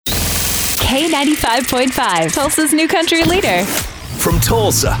K95.5, Tulsa's new country leader. From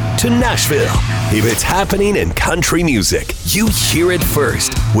Tulsa to Nashville, if it's happening in country music, you hear it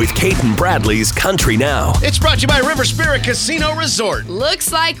first with Cait and Bradley's Country Now. It's brought to you by River Spirit Casino Resort.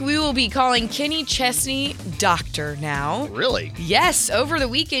 Looks like we will be calling Kenny Chesney Doctor now. Really? Yes, over the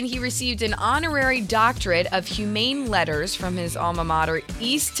weekend he received an honorary doctorate of humane letters from his alma mater,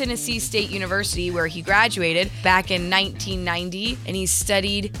 East Tennessee State University, where he graduated back in 1990, and he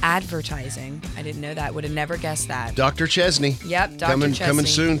studied advertising. I didn't know that, would have never guessed that. Dr. Chesney. Yep, Dr. Coming Chesney.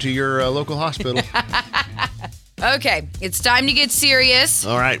 soon to your local hospital. Okay, it's time to get serious.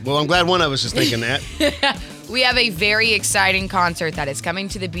 All right. Well, I'm glad one of us is thinking that. We have a very exciting concert that is coming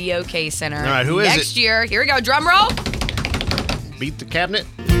to the BOK Center. All right, who is next it? year. Here we go, drum roll. Beat the cabinet.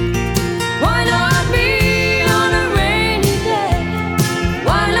 Why not me on a rainy day?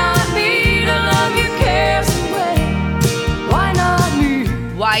 Why not me to love your cares away? Why not me?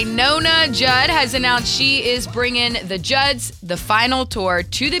 Winona Judd has announced she is bringing the Judds, the final tour,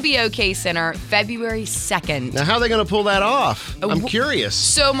 to the BOK Center February 2nd. Now, how are they going to pull that off? I'm curious.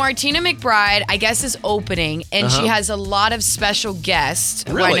 So Martina McBride, I guess, is opening, and she has a lot of special guests,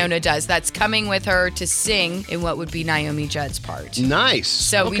 Really? Winona does, that's coming with her to sing in what would be Naomi Judd's part. Nice.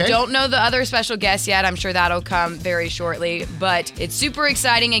 So we don't know the other special guests yet. I'm sure that'll come very shortly. But it's super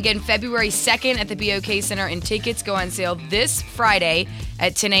exciting. Again, February 2nd at the BOK Center, and tickets go on sale this Friday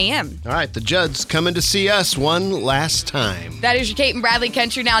at 10 a.m. All right, the Judds coming to see us one last time. That is your Cait and Bradley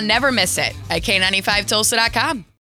Country Now. Never miss it at K95Tulsa.com.